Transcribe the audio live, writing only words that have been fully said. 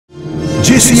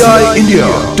JCI India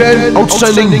 10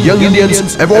 Outstanding Young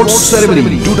Indians Awards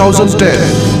Ceremony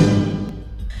 2010.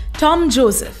 Tom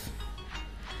Joseph.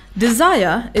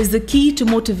 Desire is the key to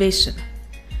motivation,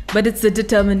 but it's the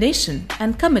determination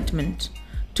and commitment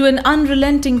to an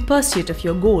unrelenting pursuit of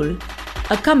your goal,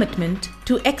 a commitment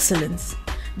to excellence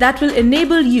that will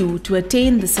enable you to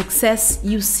attain the success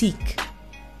you seek.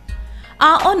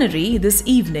 Our honoree this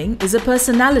evening is a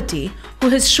personality who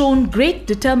has shown great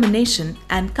determination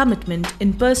and commitment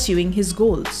in pursuing his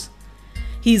goals.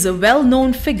 He is a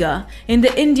well-known figure in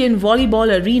the Indian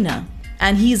volleyball arena,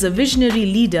 and he is a visionary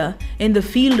leader in the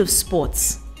field of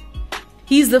sports.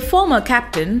 He is the former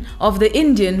captain of the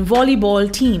Indian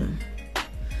volleyball team.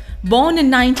 Born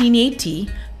in 1980,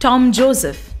 Tom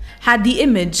Joseph had the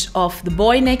image of the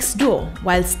boy next door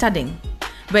while studying,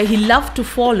 where he loved to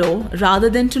follow rather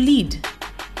than to lead.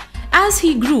 As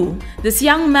he grew, this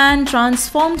young man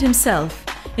transformed himself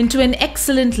into an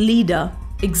excellent leader,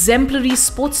 exemplary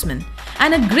sportsman,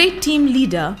 and a great team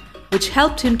leader, which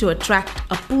helped him to attract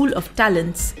a pool of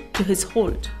talents to his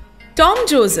hold. Tom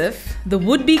Joseph, the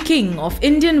would-be king of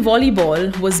Indian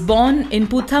volleyball, was born in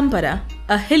Puthampara,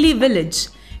 a hilly village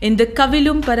in the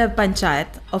Kavilumpara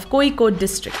Panchayat of Kozhikode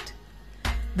district.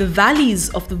 The valleys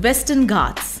of the Western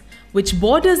Ghats, which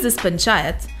borders this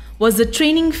panchayat, was the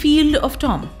training field of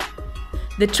Tom.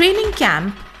 The training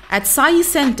camp at Sai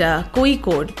Center,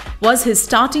 Kozhikode, was his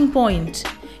starting point,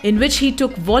 in which he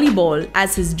took volleyball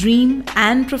as his dream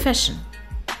and profession.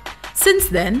 Since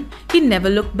then, he never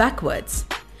looked backwards.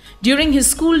 During his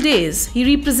school days,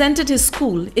 he represented his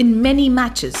school in many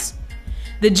matches.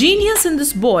 The genius in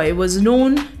this boy was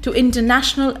known to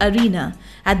international arena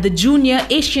at the Junior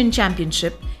Asian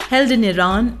Championship held in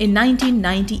Iran in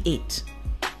 1998.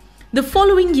 The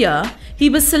following year, he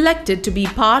was selected to be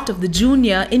part of the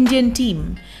junior Indian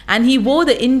team, and he wore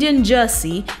the Indian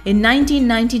jersey in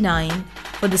 1999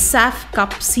 for the SAF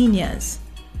Cup Seniors.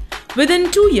 Within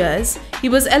 2 years, he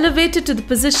was elevated to the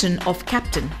position of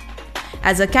captain.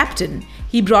 As a captain,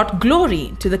 he brought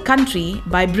glory to the country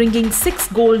by bringing 6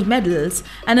 gold medals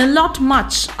and a lot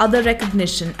much other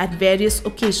recognition at various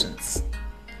occasions.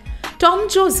 Tom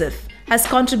Joseph has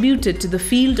contributed to the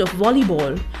field of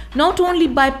volleyball not only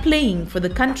by playing for the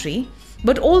country,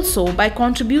 but also by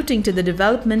contributing to the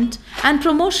development and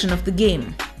promotion of the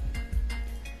game.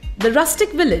 The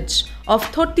rustic village of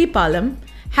Thottipalam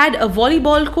had a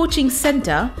volleyball coaching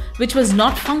center which was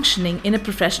not functioning in a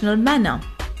professional manner.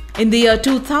 In the year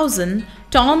 2000,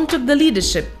 Tom took the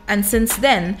leadership and since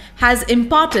then has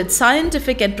imparted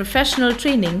scientific and professional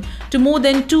training to more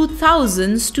than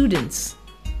 2,000 students.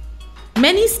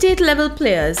 Many state-level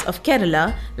players of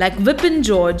Kerala like Vipin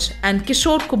George and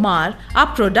Kishore Kumar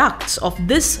are products of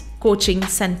this coaching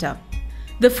center.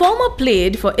 The former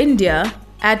played for India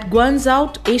at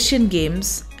Guangzhou Asian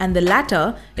Games and the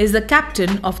latter is the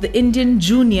captain of the Indian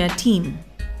junior team.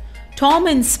 Tom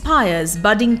inspires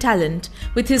budding talent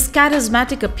with his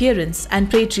charismatic appearance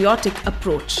and patriotic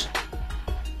approach.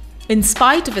 In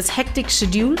spite of his hectic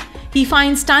schedule, he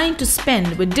finds time to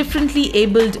spend with differently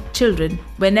abled children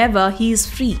whenever he is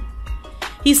free.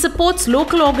 He supports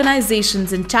local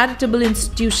organizations and charitable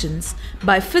institutions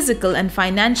by physical and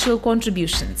financial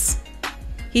contributions.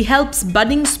 He helps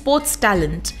budding sports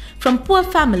talent from poor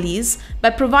families by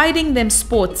providing them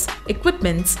sports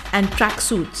equipments and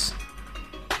tracksuits.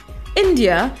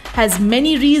 India has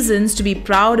many reasons to be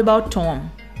proud about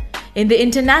Tom. In the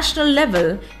international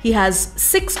level, he has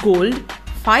 6 gold,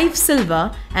 5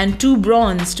 silver and 2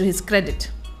 bronze to his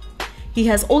credit. He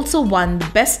has also won the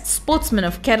Best Sportsman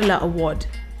of Kerala Award,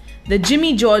 the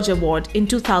Jimmy George Award in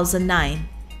 2009.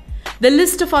 The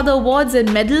list of other awards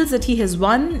and medals that he has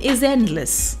won is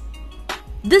endless.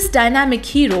 This dynamic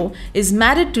hero is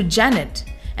married to Janet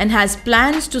and has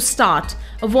plans to start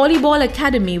a volleyball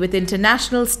academy with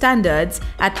international standards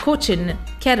at Cochin,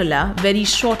 Kerala very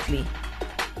shortly.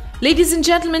 Ladies and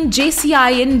gentlemen,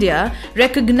 JCI India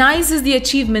recognizes the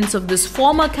achievements of this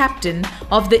former captain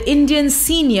of the Indian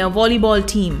senior volleyball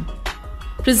team.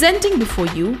 Presenting before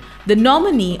you the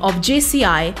nominee of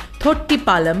JCI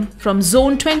Thottipalam from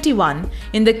Zone 21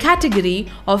 in the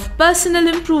category of Personal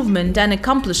Improvement and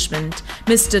Accomplishment,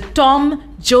 Mr.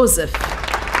 Tom Joseph.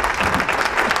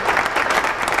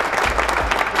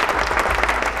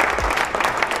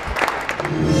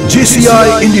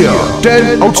 JCI India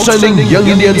 10 Outstanding Young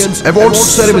Indians Awards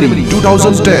Ceremony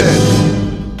 2010.